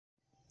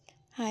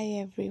Hi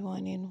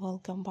everyone and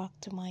welcome back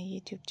to my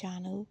YouTube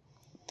channel.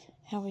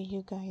 How are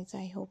you guys?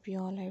 I hope you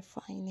all are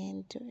fine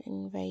and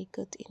doing very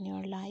good in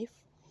your life.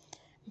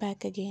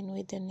 Back again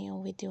with a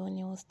new video,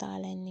 new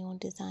style and new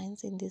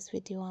designs. In this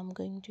video I'm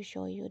going to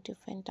show you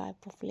different type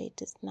of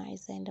latest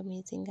nice and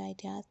amazing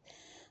ideas.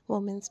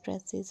 Women's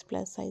dresses,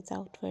 plus size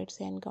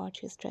outfits and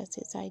gorgeous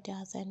dresses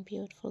ideas and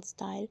beautiful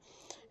style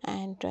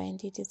and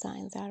trendy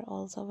designs are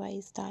also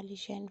very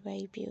stylish and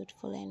very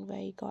beautiful and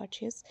very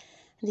gorgeous.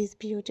 These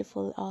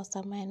beautiful,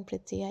 awesome and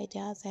pretty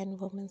ideas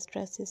and women's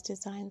dresses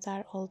designs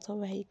are also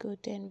very good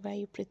and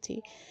very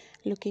pretty,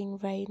 looking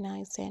very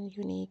nice and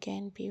unique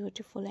and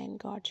beautiful and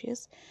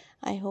gorgeous.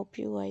 I hope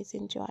you guys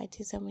enjoy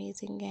these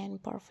amazing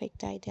and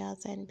perfect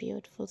ideas and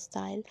beautiful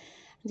style.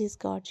 These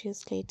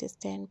gorgeous,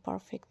 latest and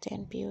perfect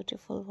and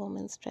beautiful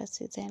women's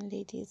dresses and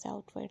ladies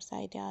outfits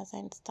ideas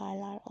and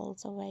style are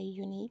also very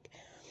unique,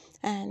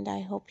 and I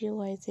hope you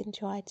guys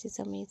enjoyed this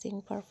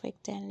amazing,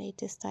 perfect and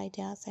latest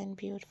ideas and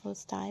beautiful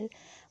style.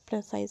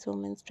 Plus size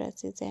women's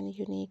dresses and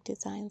unique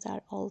designs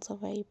are also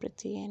very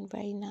pretty and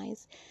very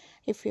nice.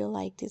 If you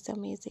like these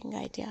amazing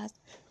ideas,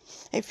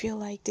 if you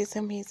like this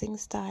amazing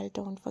style,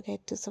 don't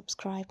forget to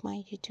subscribe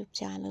my YouTube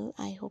channel.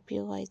 I hope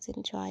you guys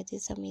enjoy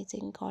this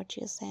amazing,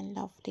 gorgeous and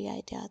lovely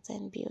ideas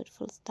and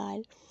beautiful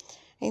style.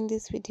 In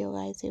this video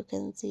guys, you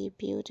can see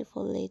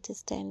beautiful,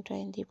 latest and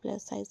trendy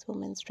plus size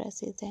women's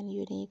dresses and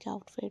unique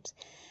outfits,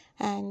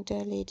 and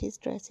ladies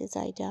dresses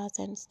ideas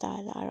and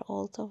style are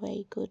also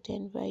very good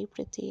and very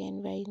pretty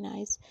and very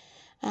nice,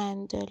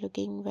 and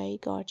looking very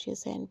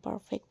gorgeous and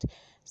perfect.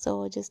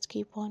 So just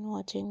keep on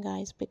watching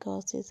guys,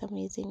 because these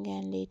amazing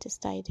and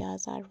latest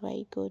ideas are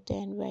very good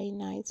and very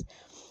nice.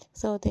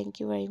 So thank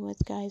you very much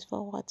guys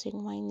for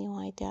watching my new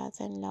ideas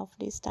and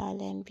lovely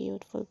style and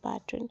beautiful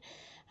pattern,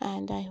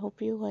 and I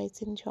hope you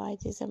guys enjoy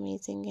this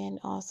amazing and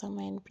awesome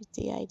and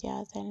pretty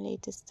ideas and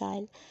latest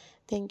style.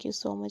 Thank you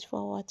so much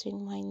for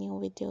watching my new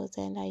videos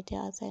and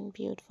ideas and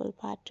beautiful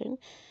pattern.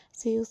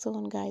 See you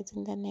soon guys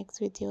in the next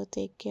video.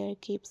 Take care,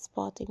 keep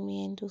supporting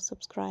me and do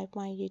subscribe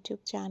my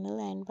YouTube channel,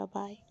 and bye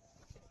bye.